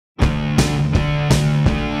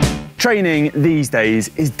Training these days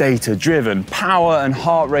is data-driven. Power and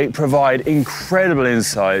heart rate provide incredible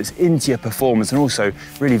insights into your performance and also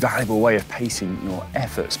really valuable way of pacing your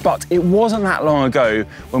efforts. But it wasn't that long ago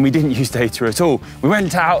when we didn't use data at all. We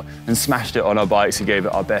went out and smashed it on our bikes and gave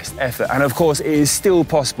it our best effort. And of course, it is still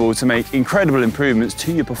possible to make incredible improvements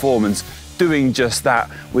to your performance doing just that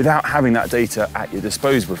without having that data at your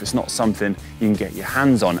disposal if it's not something you can get your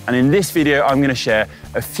hands on. And in this video, I'm going to share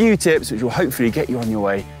a few tips which will hopefully get you on your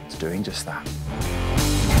way to doing just that.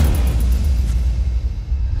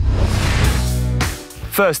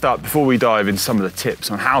 First up, before we dive into some of the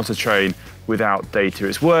tips on how to train without data,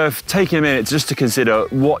 it's worth taking a minute just to consider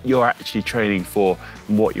what you're actually training for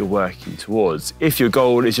and what you're working towards. If your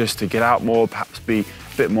goal is just to get out more, perhaps be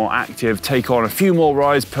a bit more active, take on a few more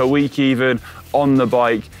rides per week even on the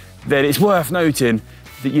bike, then it's worth noting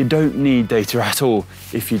that you don't need data at all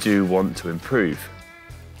if you do want to improve.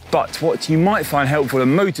 But what you might find helpful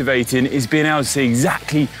and motivating is being able to see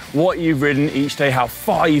exactly what you've ridden each day, how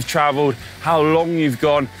far you've traveled, how long you've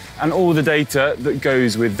gone, and all the data that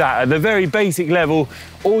goes with that. At the very basic level,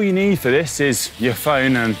 all you need for this is your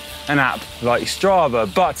phone and an app like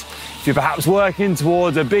Strava. But if you're perhaps working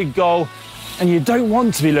towards a big goal and you don't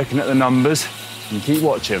want to be looking at the numbers, you keep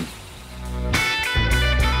watching.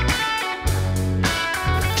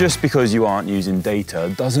 Just because you aren't using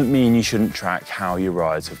data doesn't mean you shouldn't track how your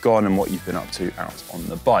rides have gone and what you've been up to out on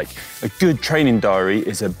the bike. A good training diary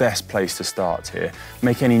is the best place to start here.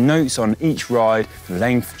 Make any notes on each ride,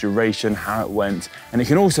 length, duration, how it went, and it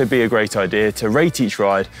can also be a great idea to rate each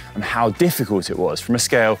ride and how difficult it was from a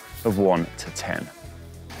scale of 1 to 10.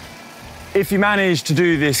 If you manage to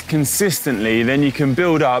do this consistently, then you can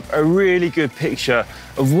build up a really good picture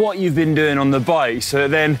of what you've been doing on the bike, so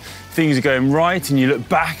that then things are going right and you look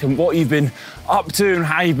back and what you've been up to and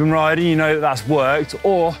how you've been riding, you know that that's worked.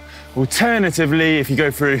 Or alternatively, if you go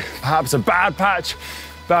through perhaps a bad patch,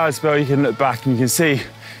 bad spell, you can look back and you can see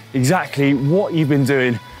exactly what you've been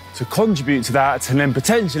doing to contribute to that, and then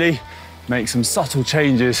potentially make some subtle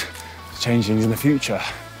changes to change things in the future.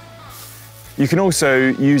 You can also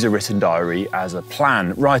use a written diary as a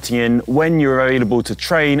plan, writing in when you're available to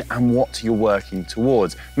train and what you're working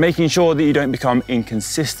towards, making sure that you don't become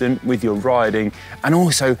inconsistent with your riding, and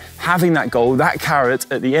also having that goal, that carrot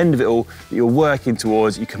at the end of it all that you're working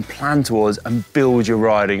towards, you can plan towards and build your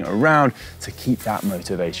riding around to keep that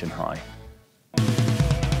motivation high.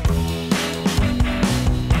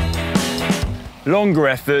 Longer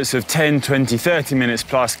efforts of 10, 20, 30 minutes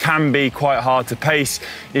plus can be quite hard to pace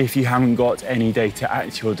if you haven't got any data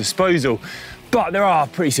at your disposal. But there are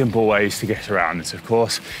pretty simple ways to get around this, of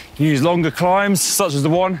course. You can use longer climbs, such as the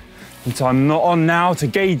one that I'm not on now, to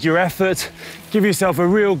gauge your effort. Give yourself a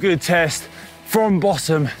real good test from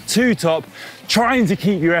bottom to top, trying to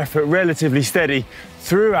keep your effort relatively steady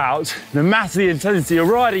throughout, no matter the intensity you're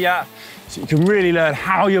riding at, so you can really learn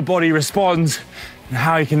how your body responds and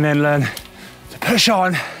how you can then learn to push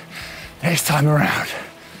on next time around.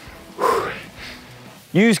 Whew.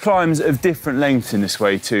 Use climbs of different lengths in this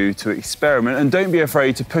way too, to experiment, and don't be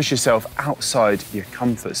afraid to push yourself outside your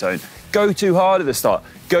comfort zone. Go too hard at the start,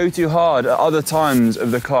 go too hard at other times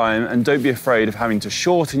of the climb, and don't be afraid of having to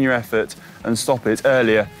shorten your effort and stop it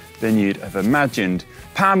earlier than you'd have imagined.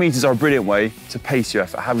 Power meters are a brilliant way to pace your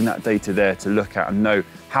effort, having that data there to look at and know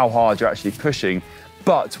how hard you're actually pushing.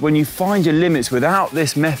 But when you find your limits without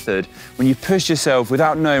this method, when you push yourself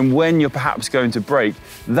without knowing when you're perhaps going to break,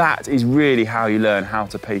 that is really how you learn how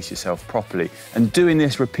to pace yourself properly. And doing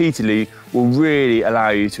this repeatedly will really allow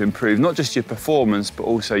you to improve not just your performance, but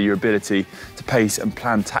also your ability to pace and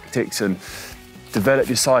plan tactics and develop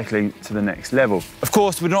your cycling to the next level. Of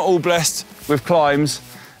course, we're not all blessed with climbs,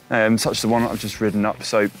 such as the one I've just ridden up,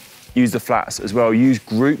 so use the flats as well, use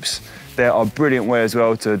groups. They are a brilliant way as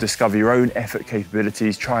well to discover your own effort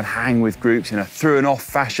capabilities. Try and hang with groups in a through and off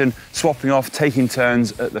fashion, swapping off, taking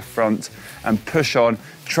turns at the front, and push on.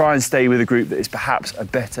 Try and stay with a group that is perhaps a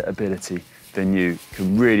better ability than you.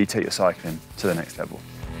 Can really take your cycling to the next level.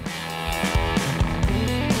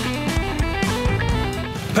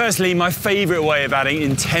 Personally, my favourite way of adding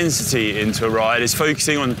intensity into a ride is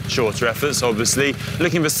focusing on shorter efforts, obviously,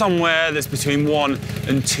 looking for somewhere that's between 1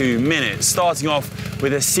 and 2 minutes, starting off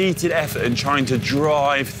with a seated effort and trying to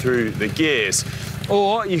drive through the gears.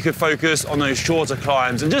 Or you could focus on those shorter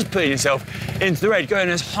climbs and just putting yourself into the red, going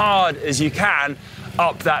as hard as you can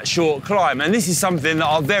up that short climb. And this is something that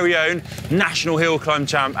our very own national hill climb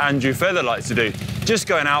champ Andrew Feather likes to do. Just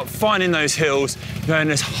going out, finding those hills, going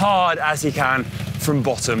as hard as he can from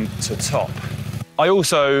bottom to top. I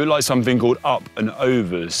also like something called up and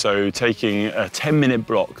overs. So taking a 10-minute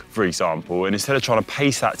block, for example, and instead of trying to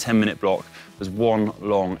pace that 10-minute block as one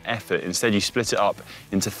long effort, instead you split it up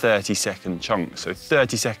into 30-second chunks. So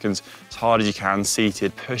 30 seconds as hard as you can,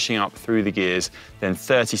 seated, pushing up through the gears, then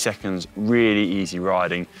 30 seconds really easy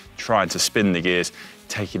riding, trying to spin the gears,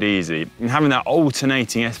 take it easy. And having that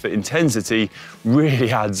alternating effort intensity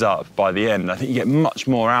really adds up by the end. I think you get much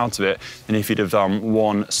more out of it than if you'd have done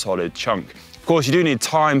one solid chunk. Of course, you do need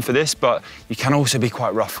time for this, but you can also be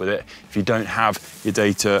quite rough with it. If you don't have your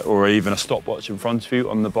data or even a stopwatch in front of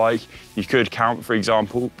you on the bike, you could count, for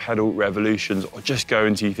example, pedal revolutions, or just go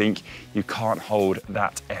until you think you can't hold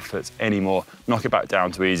that effort anymore. Knock it back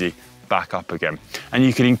down to easy, back up again. And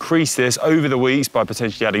you can increase this over the weeks by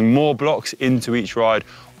potentially adding more blocks into each ride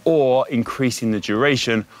or increasing the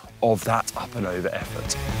duration of that up and over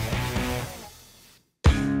effort.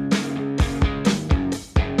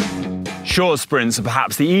 Short sprints are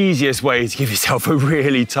perhaps the easiest way to give yourself a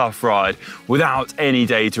really tough ride without any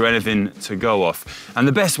data or anything to go off. And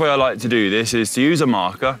the best way I like to do this is to use a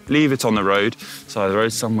marker, leave it on the road, side of the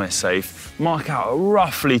road, somewhere safe, mark out a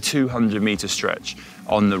roughly 200-meter stretch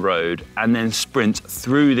on the road, and then sprint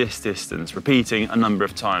through this distance, repeating a number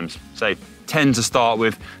of times. Say 10 to start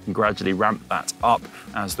with, and gradually ramp that up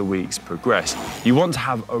as the weeks progress. You want to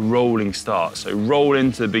have a rolling start, so roll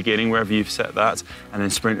into the beginning wherever you've set that, and then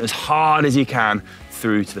sprint as hard as you can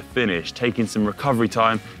through to the finish, taking some recovery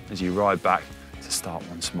time as you ride back to start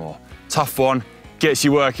once more. Tough one, gets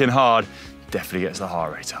you working hard, definitely gets the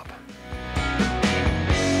heart rate up.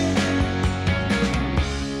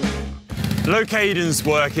 Low cadence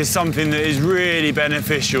work is something that is really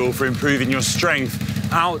beneficial for improving your strength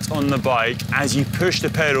out on the bike as you push the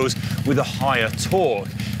pedals with a higher torque.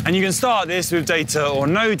 And you can start this with data or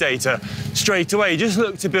no data straight away. Just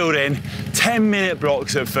look to build in 10-minute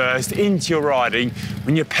blocks at first into your riding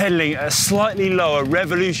when you're pedaling at a slightly lower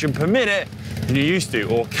revolution per minute than you're used to,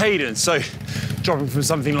 or cadence. So dropping from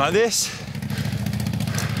something like this,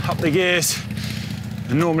 up the gears,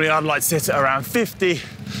 and normally I'd like to sit at around 50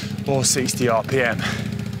 or 60 RPM.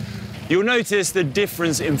 You'll notice the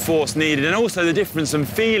difference in force needed and also the difference in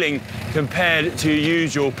feeling compared to your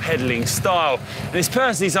usual pedaling style. And it's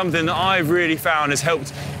personally something that I've really found has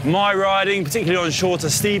helped my riding, particularly on shorter,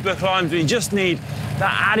 steeper climbs, where you just need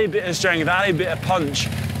that added bit of strength, that added bit of punch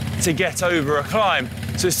to get over a climb.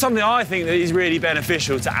 So it's something I think that is really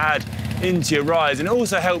beneficial to add into your rides, and it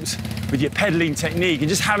also helps with your pedaling technique and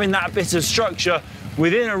just having that bit of structure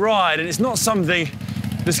within a ride, and it's not something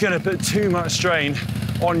that's going to put too much strain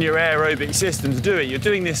on your aerobic system to do it. You're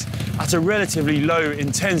doing this at a relatively low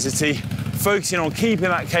intensity, focusing on keeping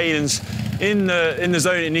that cadence in the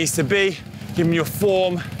zone it needs to be, giving your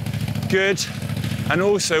form good, and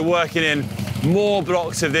also working in more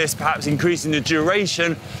blocks of this, perhaps increasing the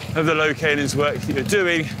duration of the low cadence work that you're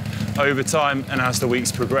doing over time and as the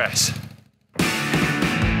weeks progress.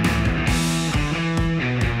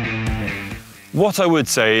 What I would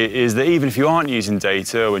say is that even if you aren't using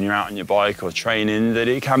data when you're out on your bike or training, that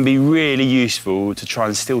it can be really useful to try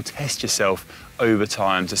and still test yourself over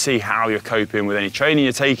time to see how you're coping with any training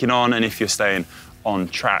you're taking on and if you're staying on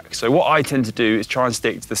track. So what I tend to do is try and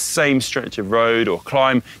stick to the same stretch of road or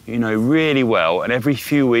climb you know really well, and every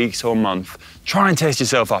few weeks or month try and test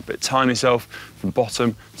yourself up it, time yourself from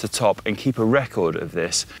bottom to top and keep a record of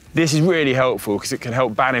this. This is really helpful because it can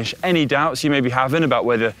help banish any doubts you may be having about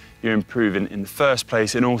whether you're improving in the first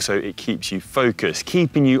place, and also it keeps you focused,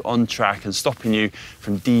 keeping you on track and stopping you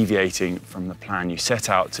from deviating from the plan you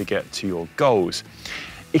set out to get to your goals.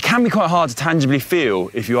 It can be quite hard to tangibly feel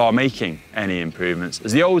if you are making any improvements.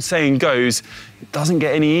 As the old saying goes, it doesn't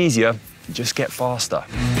get any easier, just get faster.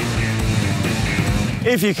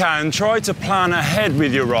 If you can, try to plan ahead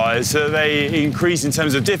with your rides so that they increase in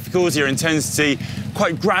terms of difficulty or intensity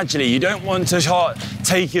quite gradually. You don't want to start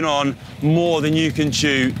taking on more than you can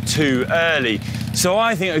chew too early. So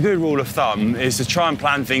I think a good rule of thumb is to try and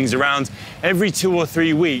plan things around every 2 or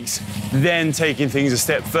 3 weeks, then taking things a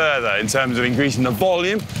step further in terms of increasing the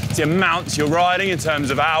volume, the amount you're riding in terms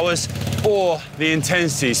of hours, or the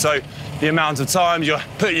intensity. So the amount of times you're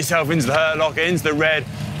putting yourself into the hurt locker, into the red,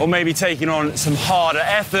 or maybe taking on some harder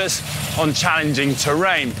efforts on challenging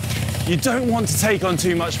terrain. You don't want to take on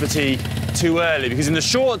too much fatigue too early, because in the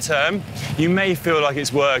short term, you may feel like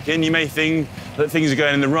it's working, you may think that things are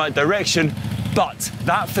going in the right direction, but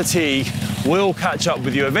that fatigue will catch up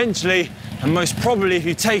with you eventually, and most probably if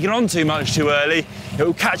you've taken on too much too early, it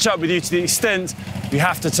will catch up with you to the extent you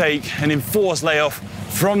have to take an enforced layoff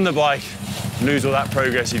from the bike and lose all that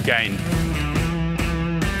progress you've gained.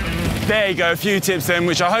 There you go, a few tips then,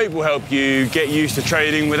 which I hope will help you get used to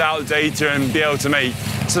trading without data and be able to make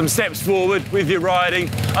some steps forward with your riding.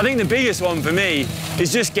 I think the biggest one for me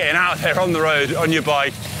is just getting out there on the road, on your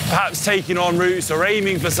bike, perhaps taking on routes or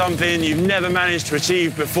aiming for something you've never managed to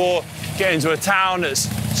achieve before, getting to a town that's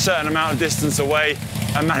a certain amount of distance away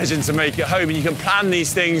and managing to make it home. And you can plan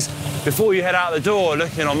these things before you head out the door,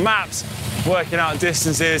 looking on maps, working out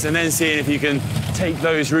distances, and then seeing if you can take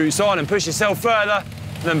those routes on and push yourself further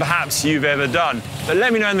than perhaps you've ever done. But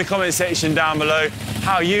let me know in the comment section down below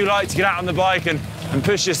how you like to get out on the bike and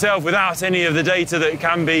push yourself without any of the data that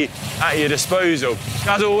can be at your disposal.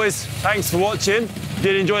 As always, thanks for watching. If you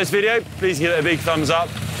did enjoy this video, please give it a big thumbs up.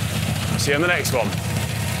 See you on the next one.